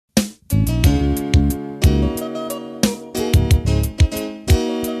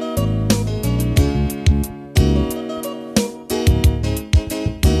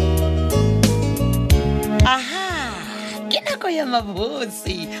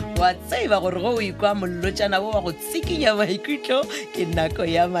bose wa tseba gore go o ikwa mollotšana wo wa go tsikinya maikutlo ke nako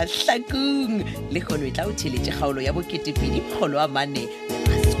ya mahlakong le kgono e tla o theletše kgaolo ya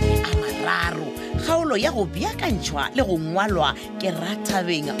bo2,4 kgaolo ya go beakantšhwa le go ngwalwa ke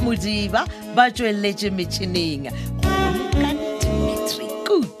Rathabeng Modiba ba tšweletše metšhineng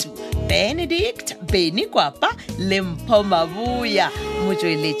Kutu Benedict Beni Kwapa le Mpho Mabuya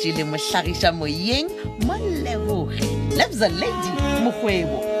motšweletši le mohlagiša moyeng Moleboge Lebza Lady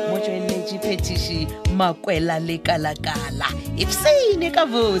Mokgwebo motšweletši phetiši Makwela le Kalakala ipsene ka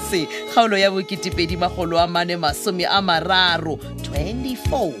bose kgaolo ya bo2,430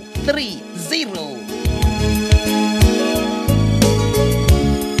 2430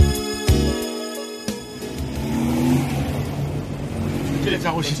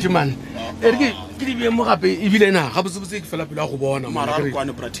 letšago šitšemane ke di bee mo gape ebile na ga botsebotse ke fela pele a go bona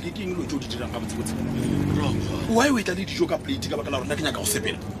mararokwane pratike ke eng lo tšeo di dirang ga botsebotse why o etla le dijo ka plate ka baka la rona ke nyaka go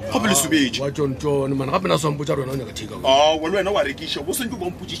sepela gape le sobetše wa jonjon mane gape na swampotša rona o nyaka take wele wena wa rekiša bo sentse o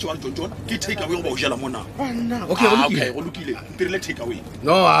bampotšiše wa re jonjon ke take away go ba o jela mo nang okay go lokile mpirile take away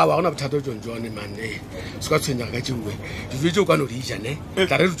no awa gona bothata o jonjon mane se ka tshwenyaga ka tšeue dijo tšeo ka no di ijane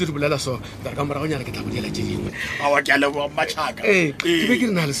tla re rutse di bolela so tare ka morago nyana ke tla bodiela tše dingwe awa ke a leboga matšhaka ke be ke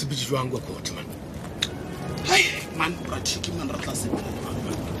re na le sepetše jwang kwa kote man hai man pratike man re tla sepela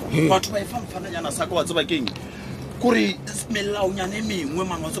batho ba e famfananyana sa ka wa tseba keng kore melaonyana e mengwe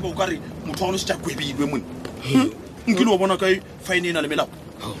mang wa tseba o ka re motho wa gone se tša kwebilwe mone nkile wa bona kae fine e na le melao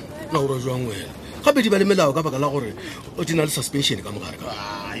na ora jwang wena gape di ba le melao ka baka la gore o di na le suspension ka mogare ka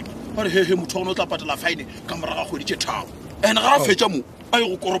ba re hehe motho wa gone o tla patela fine ka moraga kgweditše tharo and ga ra fetša mo a ye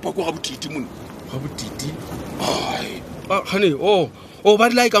go koropa ko ga botiti mone ga botiti gane o ba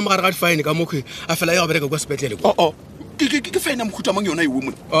dila e ka mogare ga difine ka mokgwe a fela ya go bereka kwa sepetlele ke fine mohuta mang yona ewe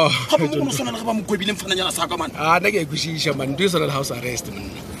mone gape mo gono swana le ga ba mokwebile mfananyana sa ka mane nna ke ekwešiša mane dio swana le house arrest monna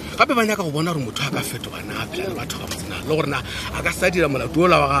gape ba nyaka go bona gore motho a ka fetogana a phela le batho ga batsena le gorena a ka sa dira molato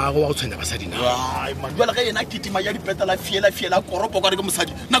ola wa gago wa go tshwanya basadi na jale ge yena ketima ya dipetela fiela koropo ka re ke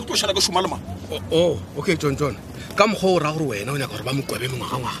mosadi nna ke tlo šala ke šoma le mang okay john ka mokgwa o raya gore wena o nyaka gore ba mokwebe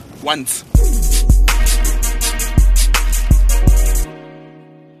mengwagangwaga once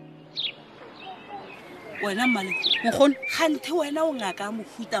wena mmale nkgono ganthe wena o ngaka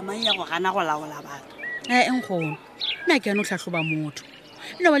mohuta mang ya go gana go laola batho nkgono nna ke yana o tlhatlhoba motho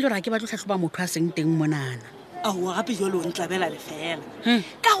ene ba le gore ga ke batlo tlhatlhoba motho a seng teng monana aowa gape jalo o ntlabela le fela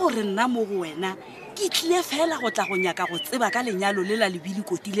ka gore nna mo go wena ke tlile fela go tla go nyaka go tseba ka lenyalo le la lebile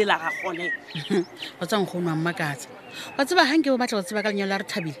koti le la gagole wa tsa nkgono wa mmakatsa wa tseba ganke o batla go tseba ka lenyalo la re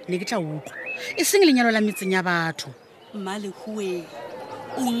Thabile ne ke tla utlwa e seng lenyalo la metseng ya batho mmalehue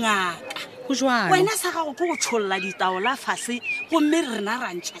o ngaka go jwalo wena sa gago ke go tšholola ditaola fase gomme rena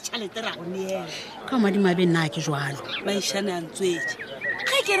ra ntšha tšhalete ra go neela ka madimabe nna ke jwalo maišane a ntswetse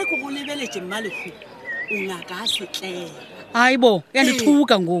ge ke re ke go lebeletše mmalehue o ngaka a setlela aibo ya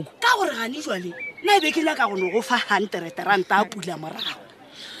lethuka ngoko ka gore gane jwale nna ebe ke nyaka go no go fa R100 a pula morago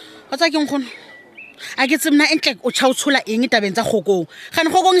wa tsa ke nkgono a ke tsemna entle o tšha o tshola eng tabeng tsa kgokong gane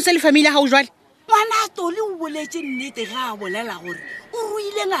kgokong e se le family ya gao jwale ngwana tole o boletše nnete ga a bolela gore o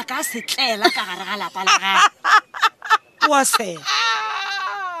ruile ngaka a setlela ka gare ga lapa la gae wa sela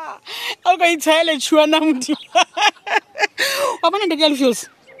o ka itshele tšhuana modimo wa bona ntate ya lefeels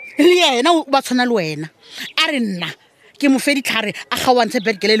le yena ba tshwana le wena a re nna ke mofe ditlhare a gawantshe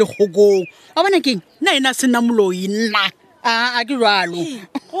berekele le kgokong wa bona keng nna ena se nna moloi nna a ke jalo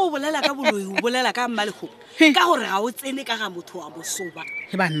go bolela ka boloi o bolela ka mmalego ka gore ga o tsene ka ga motho wa bosoba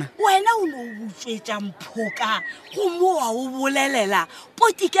e banna wena o no butswetša mphoka go mo wa o bolelela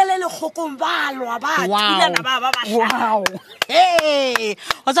potikele le kgokong ba lwa ba thulana ba ba wow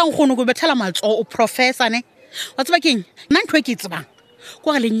wa tsa nkgono go bethela matso o professor ne wa tseba keng nna ntho e ke tsebang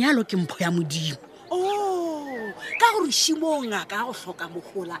kwa lenyalo ke mpho ya modimo ka gore shimo ngaka go hloka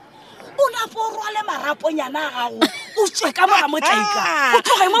mogola o na porwale maraponyana gago o tswe ka mora motlaika o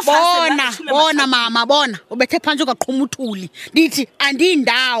tloge mo fase bona mama bona o bethe phantsi ka qhumuthuli ndithi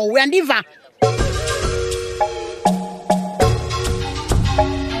andindawo uyandiva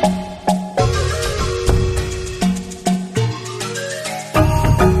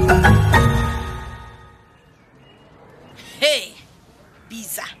hey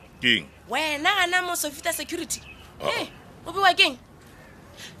biza king wena ana mo sofita security o bewa keng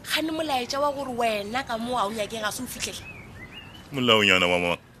gane molaetša wa gore wena ka mo a o nyake ga se o fitlhele molaonyana wa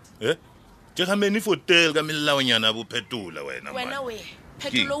mama ke ga meni fotel ka melaonyana bo phetola wena we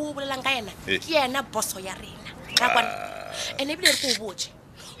phetolo o bolelang ka yena ke yena bosso ya rena ra kwana ene bile re go botse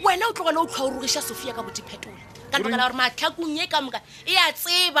wena o tlogela o tlhaorogiša Sofia ka botse phetola ka lebaka la gore matlhakong e ka moka e a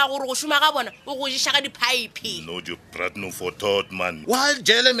tseba gore go šoma ga bona o go ješa ka di-pipe. No you brat no for thought man why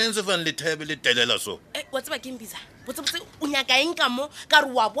jele men se van le thebe le telela so wa tseba ke mbisa botsebotse o nyaka eng ka mo ka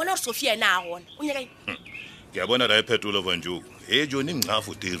re wa bona gore Sophia ena a gona o nyaka eng ke a bona ra e phetola vanjo he jone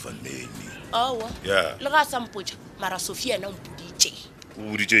ngafo tel van meni awa yeah le ga sa mpotša mara Sophia ena o mpoditše o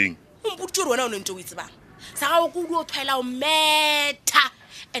buditšeng o mpoditše gore wena o ne ntse o itsebang sa ga o kudu o tshwaela o metha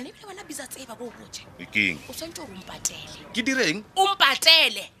and ebile bona bisa tseba ko o botše king o swantse gore o mpatele ke direng o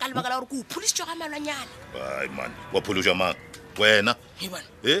mpatele ka lebaka la gore ke o pholisitše ga malwanyana ai man wa phološa mang wena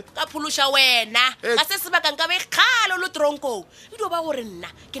ka phološa wena ka se sebakang ka be kgale o le tronko e dio ba gore nna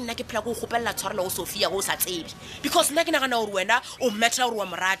ke nna ke phela ko o gopelela tshwarela go Sophia go o sa tsebi because nna ke nagana gore wena o mmetha gore wa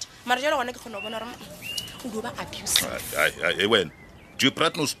morata mara jalo gona ke kgona go bona gore o dio ba abuse ai wena du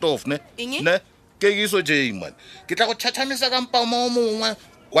prat no stof ne ke iso je man ke tla go tšhatšhamisa ka mpa mo mongwe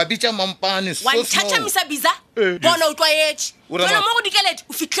wa bitša mampane wa tšhatšhamisa biza bona o tlwaetše jalo mo go dikeledi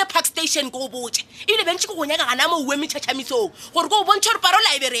o fitlhe park station ko o botše ebile bentše ke go nyaka gana mo ue metšhatšhamisong gore ko o bontšhe gore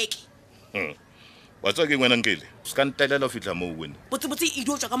parola e bereke wa tswa ke ngwena nkele se ka ntelela o fitlha mo uene botsebotse e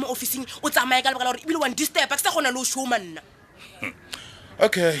dio tswa ka mo officing o tsamaye ka lebaka la gore ebile wa ndisturba ke sa gona le o šoma nna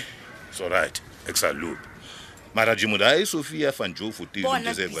okay it's all right exalup mara jimuda ai Sophia fanjo fotile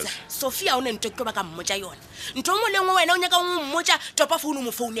ndezebas Sophia o ne ntwe ke ba ka mmotsa yona ntwe mo lengwe wena o nyaka o mmotsa topa phone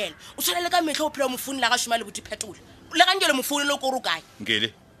mo founela o tshwanele ka metlho o phela mo founela ga shuma le botiphetolo le ga ngele mo founela ko ro kae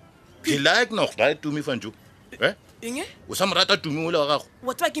ngele ke like noch right to me fanjo enge o sa morata tumi o le wa gago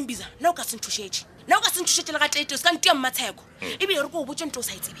wa tswa ke mbiza na o ka senthushetse le ga tete o ska ntia mmatsheko ebile re go botse ntwe o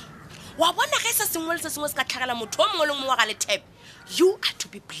sa itsebe wa bona ga se sengwe le se sengwe se ka tlhagela motho o mongwe le mongwe wa ga le tap you are to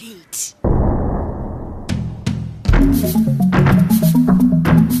be blamed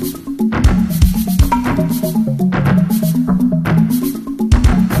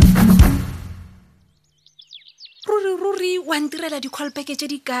ruri wa ntirela di-call package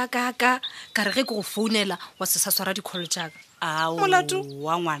di ka re ge ke go founela wa se sa swara di-call jaaka molato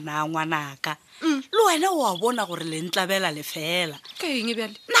wa ngwanaka le wena o a bona gore le ntlabela lefela ka eng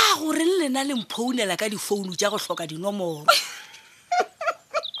bjale na gore le lena le mphounela ka difounu tša go hloka dinomoro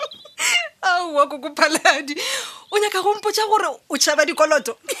wa Koko Phaladi o nyaka go mpotša gore o tšhaba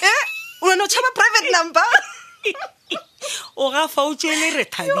dikoloto o wena o tšhaba private number o ga fa o tšele re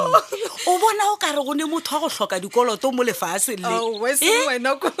thabile o bona o ka re go ne motho wa go hloka dikoloto mo lefase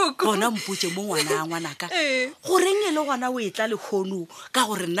gona mpotse mo ngwanaka goreng e le gona o e tla lekgono ka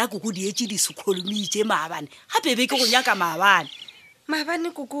gore nna koko dietse disekgolomitše maabane gape be ke go nyaka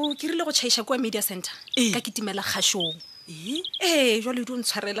maabane koko ke rile go tšhaiša kua media center ka ketimela kgašong jwale di o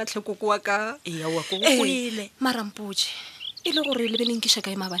ntshwarela tlhekoko wa ka mara mpotse e le gore lebeleng ke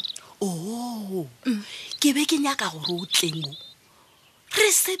šaka e maabane ke be ke nyaka gore o tleng mo re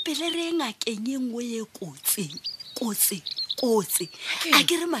sepele re ngakeng e nngwe ye kotsi a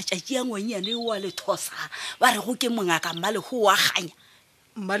ke re matšatši a ngwenyane wa le thosa ba re go ke mongaka mmalego wa ganya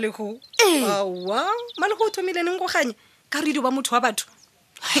mmalego o thomile neng go ganya ka re di ba motho wa batho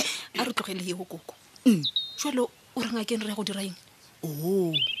a re tlogele yeo koko jwalo o re ngakeng re go dira eng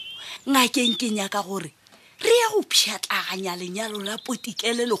ngakeng ke nyaka gore re ya go pšhatlaganya lenyalo la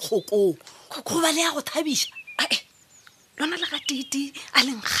potikele le kgokong go ba le ya go thabiša lona le ga tete a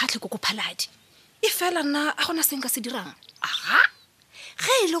leng kgatlhe Koko Phaladi e fela nna a gona seng ka se dirang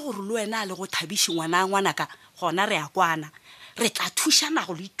ge e le gore le wena a le go thabiše ngwanaka gona re ya kwana re tla thušana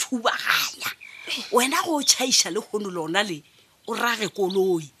go le thubaganya wena go tšhaiša le kgono lona le o rage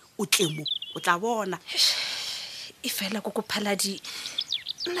koloi o tlemo o tla bona e fela Koko Phaladi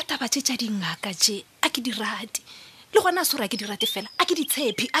nna taba tša dingaka tše a ke di rate le gona a sore a ke di rate fela a ke di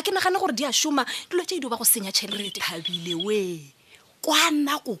tshepi a ke nagane gore di a šoma dilo tše di ba go senya tšhelete thabile we kwa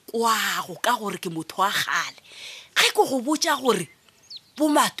nna go kwago ka gore ke motho wa gale ge ke go botša gore bo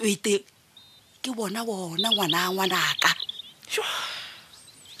matwete ke bona ngwanaka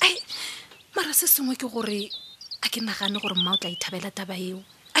mara se sengwe ke gore a ke nagane gore mma o tla ithabela taba eo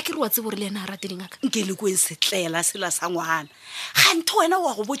a ke re wa tse bore le ena a rate dingaka nke le kweng setlela sela sa ngwana ga ntho wena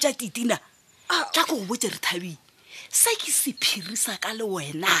wa go botša titina tla ko go botse re thabile sa ke sephiri sa ka le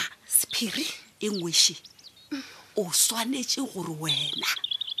wena sephiri e ngweše o swanetše gore wena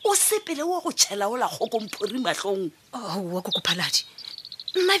o sepele wa go tšhela o la kgokomphori matlhong wa Koko Phaladi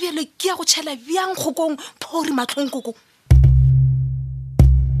nna bjale ke ya go tšhela bjang kgokong phori matlhong koko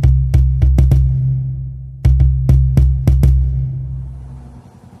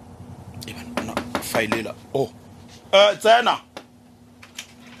failela tsena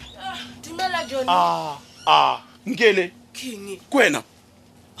dumela John nkele king kwena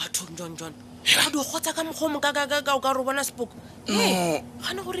batho John a do gotsa ka moghomo ka re bona spoko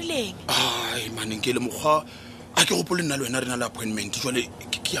ga ne go rileng ai man nkele mokgwa a ke gopole nna le wena re na le appointment jwale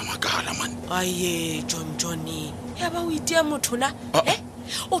ke ya magala man aye Johnny ya ba o itia motho na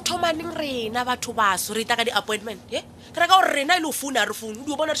o thomaneng rena batho baso re tla ka di-appointment ke reka gore rena ile o founa re foune o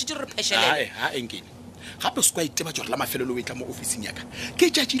di o bona re tshetse re phešhelele enkene gape se kwa iteba jwa la mafelelo o etla mo officing yaka ke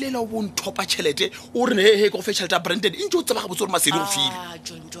tšatšile la o bonthopa tšhelete o re he go fe tšhelete a branded ntse o tseba ga botse gore masedi go file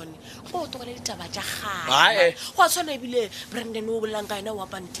John go togole ditaba tša gale go a tshwana ebile Brandon o bolelang ka ena wa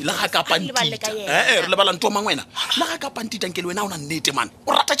pantita la ga ka pantita re lebala nto mang wena la ga ka pantita nke le wena o na nnete man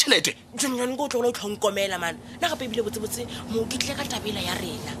o rata tšhelete John go tlogola o tlhonkomela man na gape ebile botsebotse mo ke tle ka tabela ya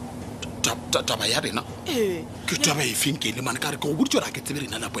rena taba ya rena ke taba e feng ke le man ka re go boditse ra ke tsebe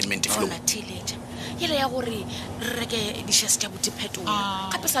rena la appointment flow ona teenager ile ya gore re reke di-shares tša botephetola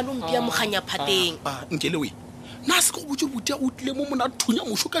gape sa lompia moganya phateng nkele we na se go botse botia o tlile mo mona thunya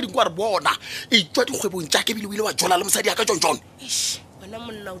mošo ka dingwa re bona e tswa dikgwebong tša ke bile o ile wa jola le mosadi ya ka John wena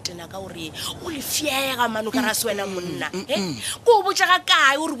monna o tena ka gore o le fiega mano ka ra se wena monna ko botsa ga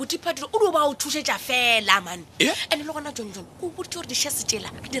kae gore botephetola o di ba o thusetša fela man and le gona John ko botse gore di-shares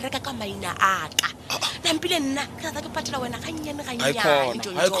tšela ke di reka ka maina a ka nampile nna ke rata ke patela wena gannyane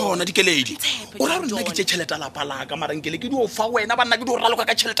a khona dikeledi o ra re nna ke tše tšhelete lapa la ka marankele ke di o fa wena ba nna ke di o raloka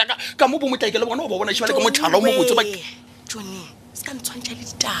ka tšhelete ka mo bomotlaikele bona o ba bona šebale ka motlhala o mo botse ba Johnny se ka ntshwantšha le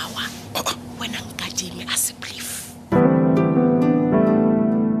ditawa wena nkadime a se brief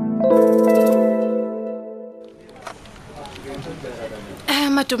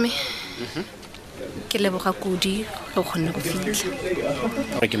Matome ke leboga kudi go kgona go fitlha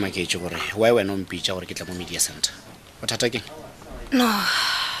gore ke maketse gore why wena o mpitša gore ke tla mo media center bothata ke no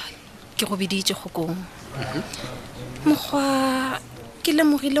ke go biditše gokong mokgwa ke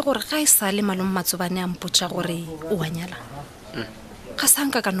lemogile gore ga e sa le malome matsobane a mpotša gore o wa nyala ga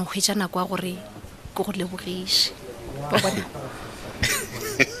sanka ka no hwetša nako a gore ke go lebogiše ba bona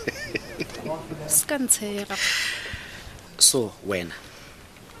ska ntshega so wena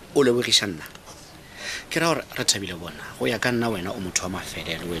o lebogiša nna ke ra gore re thabile bona go ya ka nna wena o motho wa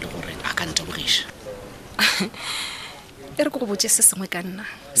mafelelo o e le gore a ka ntebogiša e re ke go botse se sengwe ka nna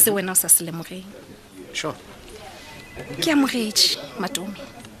se wena o sa se lemogeng sure ke amogetše Matome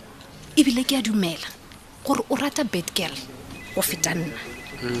ebile ke a dumela gore o rata bad girl go feta nna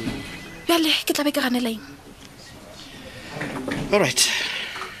bjale ke tla be ke ganela eng all right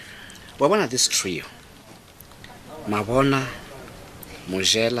wa bona this trio Mabona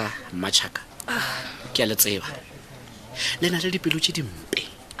Mojela Machaka ke a le tseba le na le dipelo tše dimpe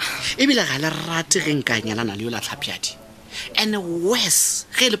ebile ga le rate ge nka nyalana le yo la tlhapjadi and worse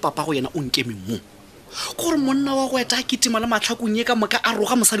ge le papa go yena o nkeme mo gore monna wa go eta a ketima le matlhakong ye ka moka a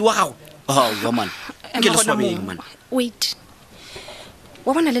roga mosadi wa gago woman ke le swabeng man wait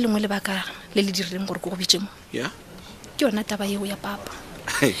wa bona le lengwe lebaka le le dirileng gore ke go bitše mo ke yona taba yeo ya papa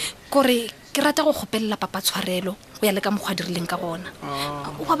kore ke rata go kgopelela papa tshwarelo go ya le ka mokgwa dirileng ka gona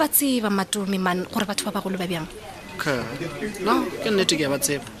wa ba tseba Matome man gore batho ba bagolo ba bjang no ke nnete ke ya ba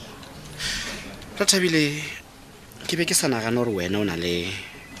tseba ra thabile ke be ke sa nagane gore wena o na le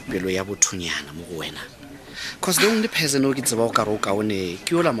pelo ya bothunyana mo go wena cause the only person o ke tseba o ka re o kaone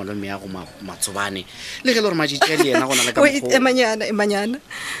ke yola malome ya go Matsobane le ge le gore majitše le yena go na le ka mokgwa emanyana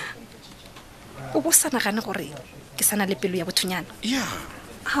o bo sa nagane gore ke sana le pelo ya bothunyana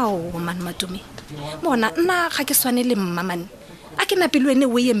hao man Matome bona nna ga ke swane le mma man a ke na pelo ene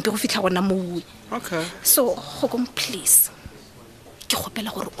we empe go fitla gona mo okay so go kom please ke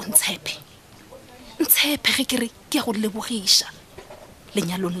gopela gore o ntshepe ge ke re ke ya go lebogiša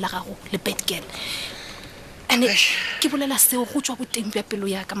lenyalong la gago le bad girl ane ke bolela seo go tswa boteng bja pelo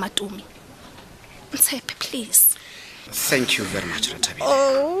ya ka Matome ntshepe please thank you very much Rathabile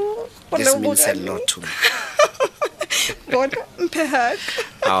this means a lot to me bona mpe hug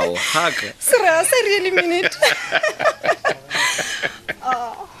hug serious I really mean it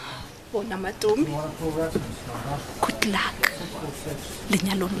bona Matome good luck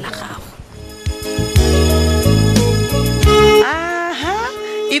lenyalong la gago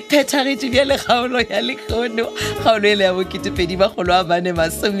e phethagetse bjale kgaolo ya lekgono kgaolo ele ya boketepedi bagolo a bane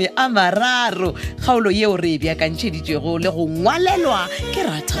masome a mararo kgaolo yeo re e bjakantšheditšego le go ngwalelwa ke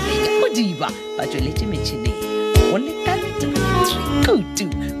Rathabile Modiba ba tsweletše metšhineng go lekane Dimitri Kutu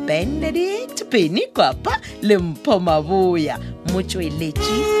Benedict Penny Kwapa le Mpho Maboya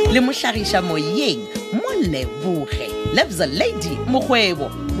motsweletši le mohlagiša moyeng Moleboge Lebza Lady Mokgwebo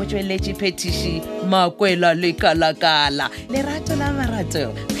motsweletši phetiši Makwela le Kalakala lerato la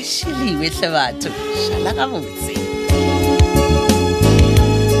marato a šhiliwe hle batho šala gabotse